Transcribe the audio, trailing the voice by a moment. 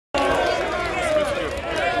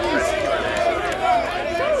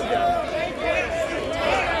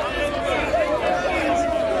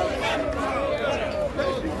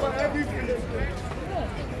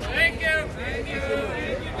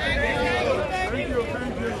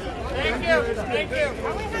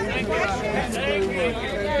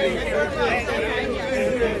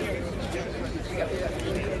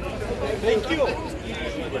Thank you.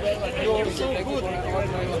 You're so good.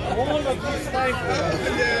 All of this time.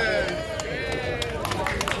 Yeah.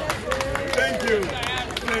 Thank you.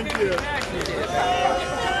 Thank you.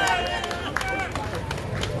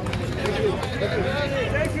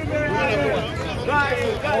 Thank you, man. Guys,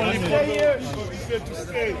 stay here.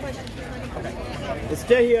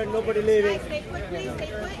 Stay here, nobody leaving. Stay put, please.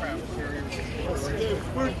 Stay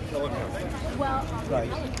put. Well,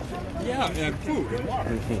 Yeah, and food and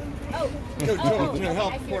water. to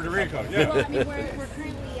help Puerto Rico. Yeah. Well, I mean, we're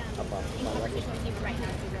currently in conversation with you right now.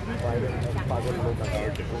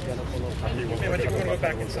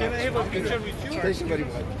 Can I have a picture with you? Thank you very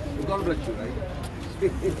much. God bless you, right?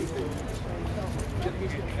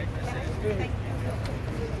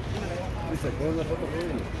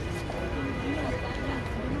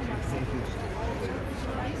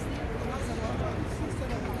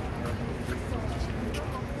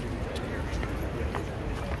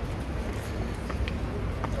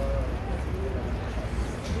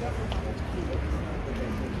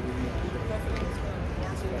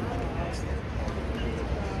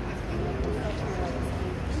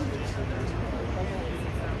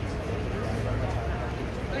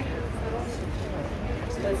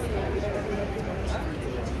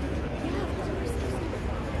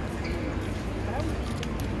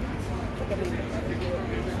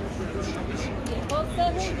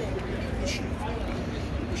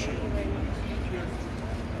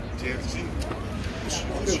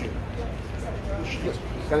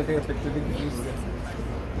 Can I take a picture with you, please?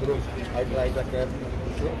 Because I drive the cab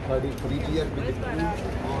 33 years with the food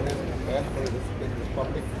on and cab for this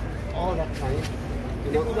public all that time.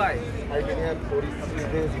 You know, I can have 46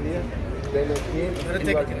 days here, then again,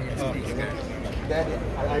 then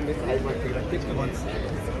I might take a picture once.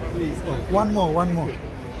 Please. One more.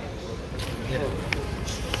 Yeah.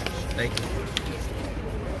 Thank you.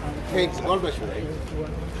 Thanks. God bless you.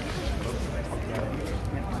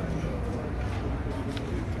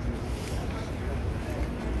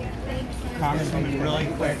 Comment maybe really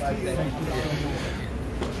quick.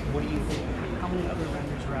 What do you think? How many other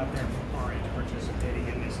vendors are out there from Orange participating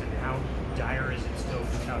in this, and how dire is it still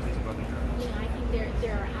for thousands of other drivers? I think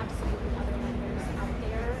there are absolutely other vendors out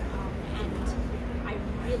there, and I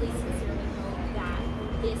really sincerely hope that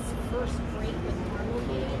this first break with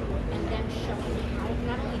Marmalade and them showing how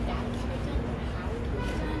not only that can be done, but how it can be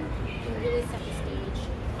done, can really set the stage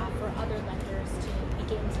for other vendors to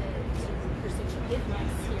begin to pursue forgiveness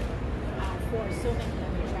here for so many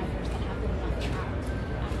other drivers that have been left out.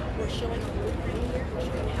 We're showing a blueprint here, we're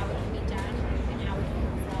showing how it can be done and how it can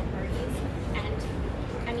work for all parties. And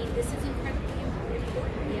I mean, this is incredibly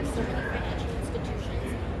important. We have so many financial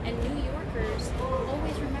institutions, and New Yorkers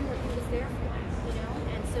always remember who was there for them, you know?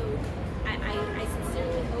 And so I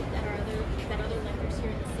sincerely hope that other lenders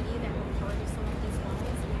here in the city that were part of some of these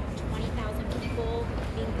loans, 20,000 people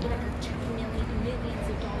being put under millions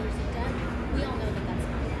of dollars in debt, we all know that that's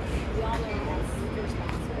not right. We all know that's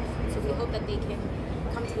irresponsible. So we hope that they can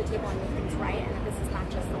come to the table and make things right, and that this is not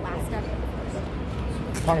just the last step, but the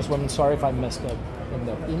first. Congresswoman, sorry if I missed it.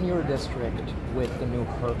 In your district with the new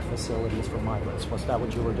PERC facilities for migrants, was that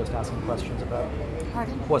what you were just asking questions about?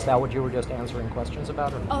 Pardon? Was that what you were just answering questions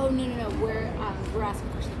about? Or no? Oh, no. We're asking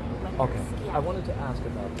questions about lenders. Okay. Yeah. I wanted to ask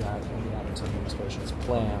about that in the Adams administration's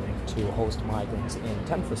plan to host migrants in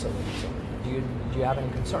tent facilities. Do you have any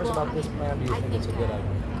concerns about this plan? Do you think it's a good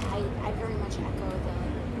idea? I very much echo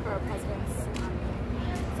the president's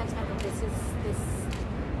sentiment that this.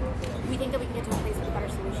 We think that we can get to a place with a better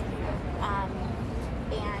solution here.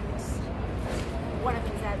 And one of the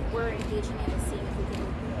things that we're engaging in is seeing if we can,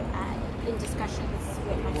 in discussions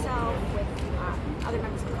with myself, with other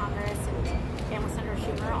members of Congress, and with Senator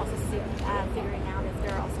Schumer, also figuring out if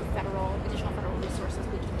there are also additional federal resources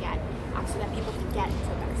we can get so that people can get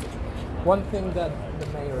into a better situation. One thing that the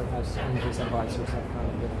mayor and his advisors have kind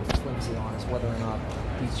of been flimsy on is whether or not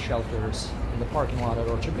these shelters in the parking lot at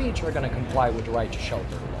Orchard Beach are going to comply with the right to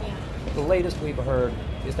shelter law. Yeah. The latest we've heard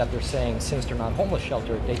is that they're saying since they're not homeless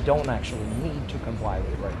shelter, they don't actually need to comply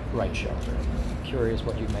with right shelter. I'm curious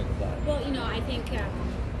what you make of that. Well, I think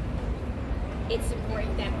it's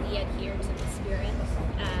important that we adhere to the spirit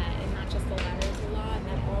and not just the letter of the law, and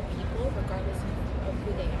that all people, regardless of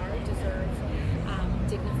who they are, deserve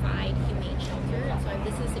dignified, humane shelter. And so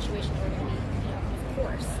this is a situation where we're going to be, of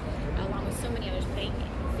course, along with so many others, paying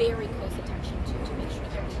very close attention to make sure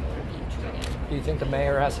that people are being treated. Do you think the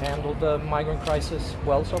mayor has handled the migrant crisis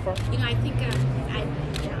well so far? I think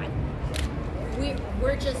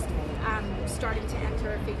we're just starting to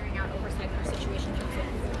enter, figuring out oversight in our situation in terms of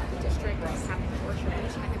the district, what's happening with worship. I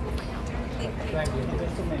think we'll find out. Thank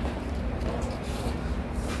you.